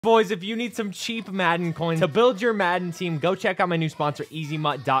Boys, if you need some cheap Madden coins to build your Madden team, go check out my new sponsor,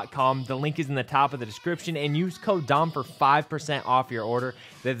 itsdom.com. The link is in the top of the description, and use code DOM for 5% off your order.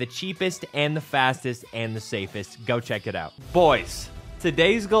 They're the cheapest and the fastest and the safest. Go check it out. Boys,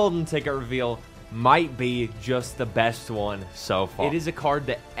 today's golden ticket reveal might be just the best one so far. It is a card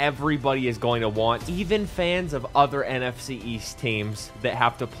that everybody is going to want, even fans of other NFC East teams that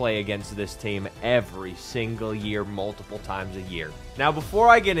have to play against this team every single year, multiple times a year. Now, before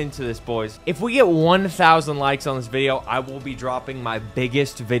I get into this, boys, if we get 1,000 likes on this video, I will be dropping my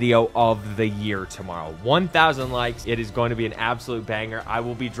biggest video of the year tomorrow. 1,000 likes. It is going to be an absolute banger. I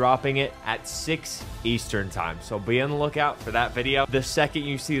will be dropping it at 6 Eastern time, so be on the lookout for that video. The second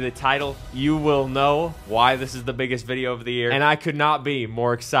you see the title, you will know why this is the biggest video of the year, and I could not be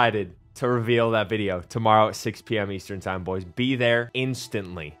more excited to reveal that video tomorrow at 6 p.m. Eastern time, boys. Be there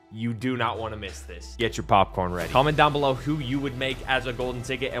instantly. You do not want to miss this. Get your popcorn ready. Comment down below who you would make as a golden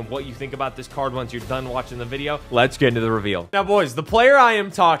ticket and what you think about this card once you're done watching the video. Let's get into the reveal. Now, boys, the player I am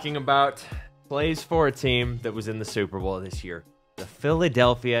talking about plays for a team that was in the Super Bowl this year, the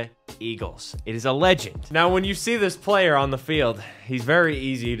Philadelphia Eagles. It is a legend. Now, when you see this player on the field, he's very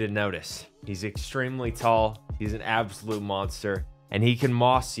easy to notice. He's extremely tall. He's an absolute monster, and he can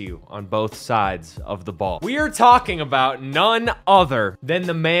moss you on both sides of the ball. We are talking about none other than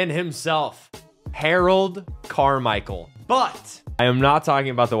the man himself, Harold Carmichael. But I am not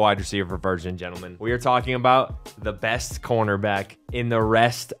talking about the wide receiver version, gentlemen. We are talking about the best cornerback in the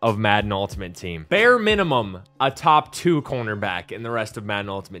rest of Madden Ultimate Team. Bare minimum, a top 2 cornerback in the rest of Madden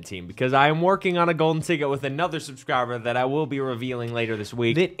Ultimate Team, because I am working on a golden ticket with another subscriber that I will be revealing later this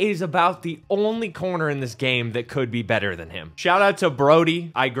week that is about the only corner in this game that could be better than him. Shout out to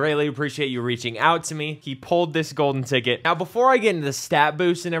Brody. I greatly appreciate you reaching out to me. He pulled this golden ticket. Now, before I get into the stat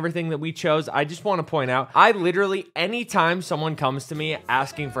boost and everything that we chose, I just want to point out, I literally, anytime someone comes to me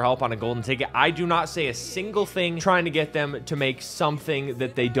asking for help on a golden ticket, I do not say a single thing trying to get them to make something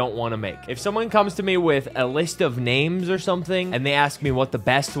that they don't want to make. If someone comes to me with a list of names or something and they ask me what the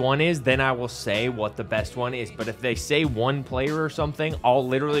best one is, then I will say what the best one is. But if they say one player or something, I'll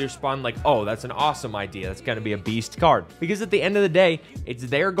literally respond like, oh, that's an awesome idea. That's going to be a beast card. Because at the end of the day, it's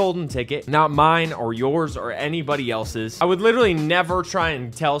their golden ticket, not mine or yours or anybody else's. I would literally never try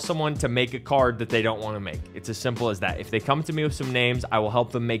and tell someone to make a card that they don't want to make. It's as simple as that. If they come to me with some names, I will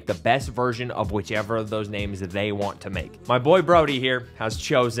help them make the best version of whichever of those names that they want to make. My boy Brody here has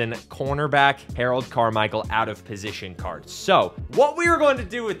chosen cornerback Harold Carmichael out of position card. So what we are going to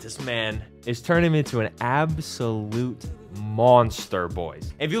do with this man is turn him into an absolute monster,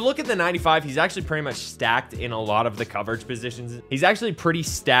 boys. If you look at the 95, he's actually pretty much stacked in a lot of the coverage positions. He's actually pretty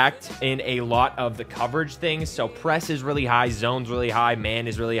stacked in a lot of the coverage things. So press is really high, zone's really high, man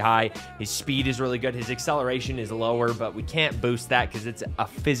is really high, his speed is really good, his acceleration is lower, but we can't boost that because it's a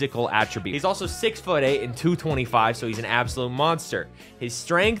physical attribute. He's also 6'8" and 225, so he's an absolute monster. His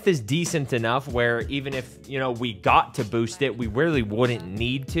strength is decent enough where even if, you know, we got to boost it, we really wouldn't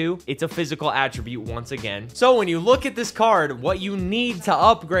need to. It's a physical attribute once again. So when you look at this card, what you need to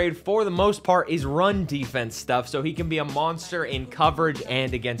upgrade for the most part is run defense stuff, so he can be a monster in coverage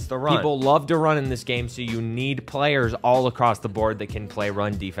and against the run. People love to run in this game, so you need players all across the board that can play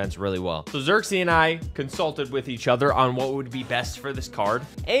run defense really well. So zirksee and I consulted with each other on what would be best for this card,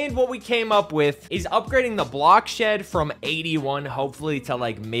 and what we came up with is upgrading the block shed from 81 hopefully to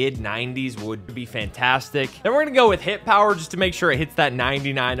like mid 90s would be fantastic. Then we're gonna go with hit power just to make sure it hits that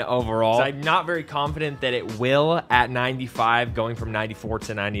 99 overall. So I'm not very confident that it will at 95, going from 94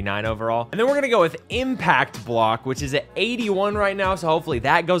 to 99 overall. And then we're gonna go with impact block, which is at 81 right now, so hopefully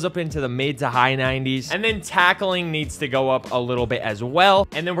that goes up into the mid to high 90s. And then tackling needs to go up a little bit as well.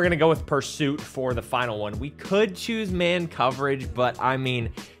 And then we're gonna go with pursuit for the final one. We could choose man coverage, but I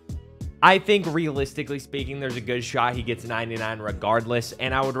mean, I think realistically speaking, there's a good shot he gets 99 regardless,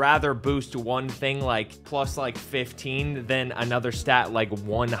 and I would rather boost one thing like plus like 15 than another stat like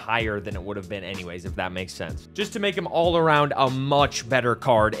 1 higher than it would have been anyways, if that makes sense. Just to make him all around a much better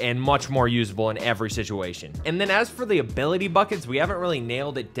card and much more usable in every situation. And then as for the ability buckets, we haven't really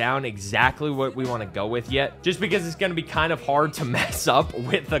nailed it down exactly what we want to go with yet, just because it's going to be kind of hard to mess up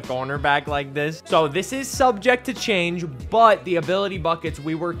with a cornerback like this. So this is subject to change, but the ability buckets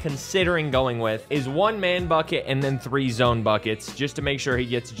we were considering going with is 1 man bucket and then 3 zone buckets, just to make sure he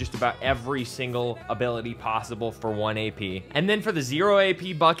gets just about every single ability possible for 1 AP. And then for the 0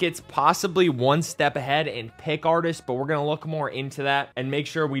 AP buckets, possibly 1 step ahead and pick artist, but we're going to look more into that and make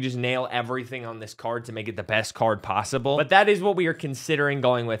sure we just nail everything on this card to make it the best card possible. But that is what we are considering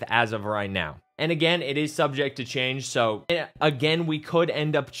going with as of right now. And again, it is subject to change. So again, we could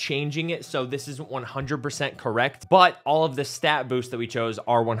end up changing it. So this isn't 100% correct, but all of the stat boosts that we chose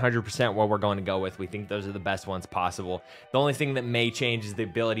are 100% what we're going to go with. We think those are the best ones possible. The only thing that may change is the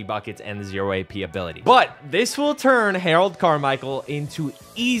ability buckets and the 0 AP ability. But this will turn Harold Carmichael into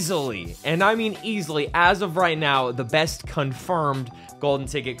easily, and I mean easily, as of right now, the best confirmed golden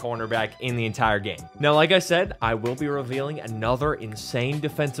ticket cornerback in the entire game. Now, like I said, I will be revealing another insane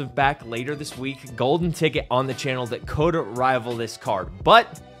defensive back later this week, golden ticket on the channel that could rival this card,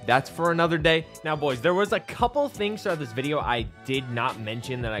 but that's for another day. Now, boys, there was a couple things throughout this video I did not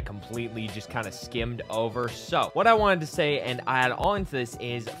mention that I completely just kind of skimmed over. So what I wanted to say and add on to this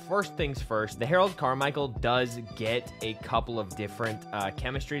is, first things first, the Harold Carmichael does get a couple of different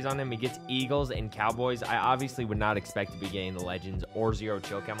chemistries on him. He gets Eagles and Cowboys. I obviously would not expect to be getting the Legends or Zero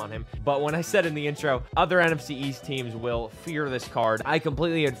Chill Chem on him. But when I said in the intro, other NFC East teams will fear this card, I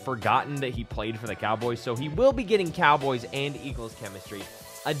completely had forgotten that he played for the Cowboys. So he will be getting Cowboys and Eagles chemistry.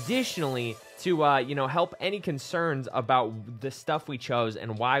 Additionally, to, you know, help any concerns about the stuff we chose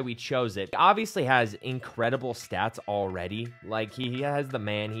and why we chose it. He obviously has incredible stats already. Like, he has the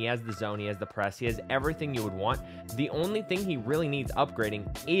man, he has the zone, he has the press, he has everything you would want. The only thing he really needs upgrading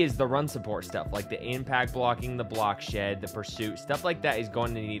is the run support stuff, like the impact blocking, the block shed, the pursuit, stuff like that is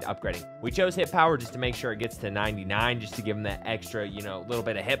going to need upgrading. We chose hit power just to make sure it gets to 99, just to give him that extra, you know, little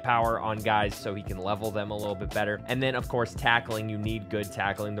bit of hit power on guys so he can level them a little bit better. And then, of course, tackling, you need good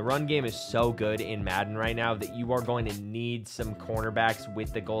tackling. The run game is so good in Madden right now that you are going to need some cornerbacks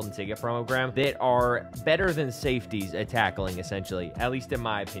with the golden ticket program that are better than safeties at tackling, essentially, at least in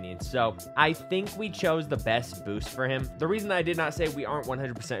my opinion. So I think we chose the best boost for him. The reason I did not say we aren't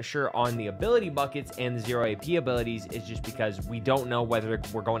 100% sure on the ability buckets and the 0 AP abilities is just because we don't know whether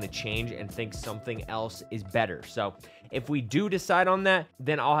we're going to change and think something else is better. So if we do decide on that,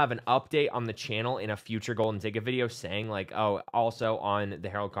 then I'll have an update on the channel in a future golden ticket video saying like, oh, also on the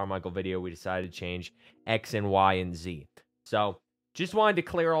Harold Carmichael video, we decided to change X and Y and Z. So just wanted to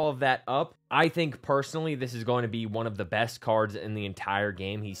clear all of that up. I think personally, this is going to be one of the best cards in the entire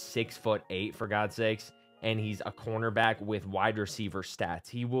game. He's 6'8", for God's sakes, and he's a cornerback with wide receiver stats.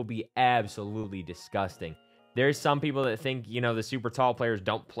 He will be absolutely disgusting. There's some people that think, you know, the super tall players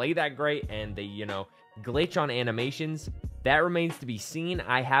don't play that great and they, you know, glitch on animations. That remains to be seen.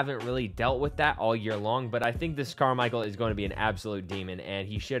 I haven't really dealt with that all year long, but I think this Carmichael is going to be an absolute demon, and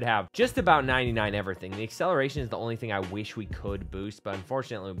he should have just about 99 everything. The acceleration is the only thing I wish we could boost, but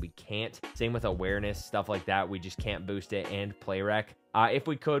unfortunately we can't. Same with awareness, stuff like that. We just can't boost it, and play rec. If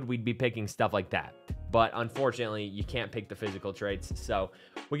we could, we'd be picking stuff like that. But unfortunately, you can't pick the physical traits. So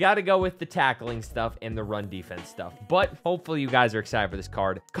we got to go with the tackling stuff and the run defense stuff. But hopefully you guys are excited for this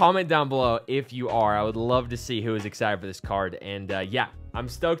card. Comment down below if you are. I would love to see who is excited for this card. And yeah, I'm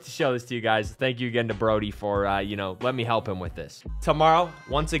stoked to show this to you guys. Thank you again to Brody for, you know, let me help him with this. Tomorrow,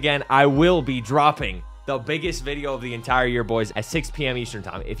 once again, I will be dropping the biggest video of the entire year, boys, at 6 p.m. Eastern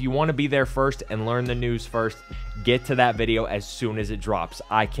time. If you want to be there first and learn the news first, get to that video as soon as it drops.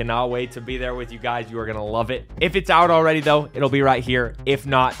 I cannot wait to be there with you guys. You are going to love it. If it's out already, though, it'll be right here. If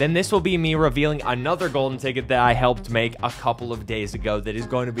not, then this will be me revealing another golden ticket that I helped make a couple of days ago that is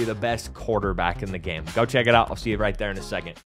going to be the best quarterback in the game. Go check it out. I'll see you right there in a second.